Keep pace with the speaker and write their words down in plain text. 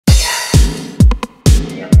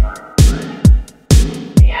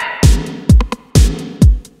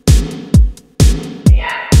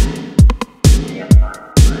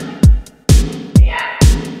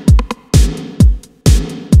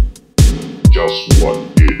Guess what?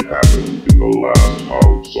 It happened in the last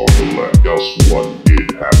house on the left. Guess what?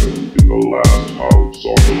 It happened in the last house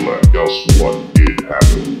on the left. Guess what? It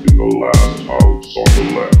happened in the last house on the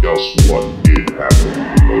left. Guess what? It happened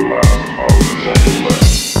in the last house on the left.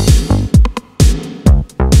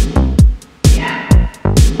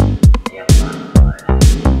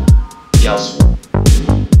 Guess what?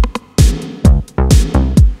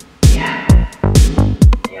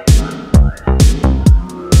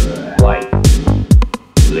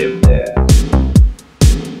 Lived there.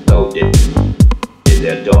 So did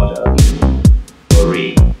their daughter,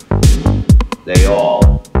 Marie. They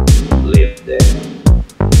all lived there.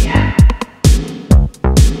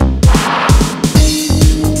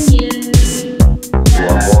 To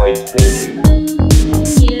avoid thinking only.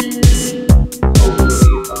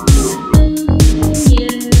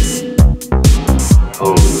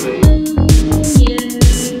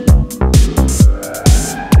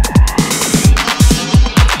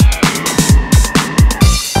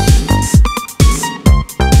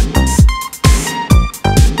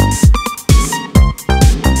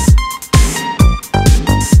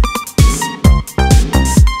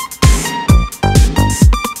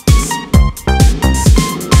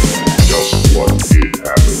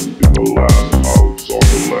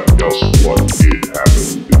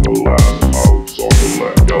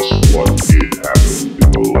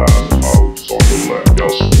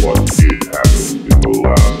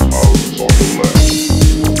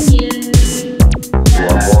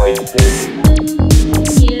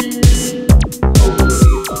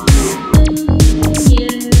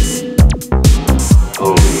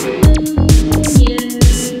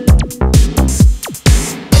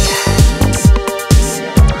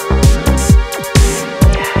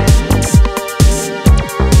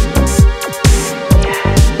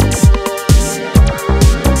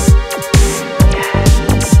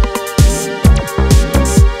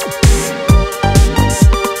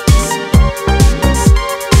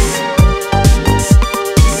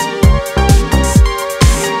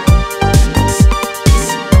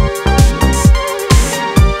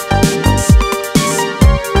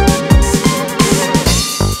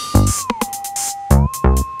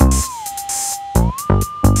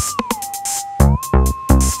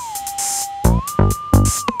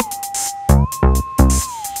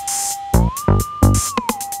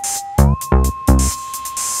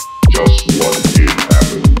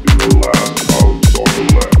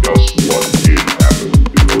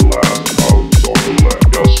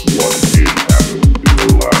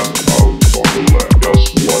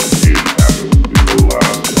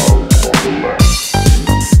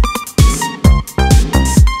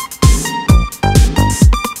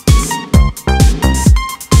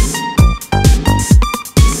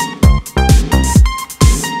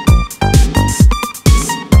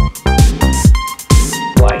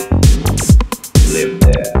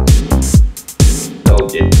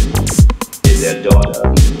 Their daughter,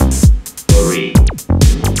 Marie.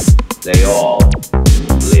 They all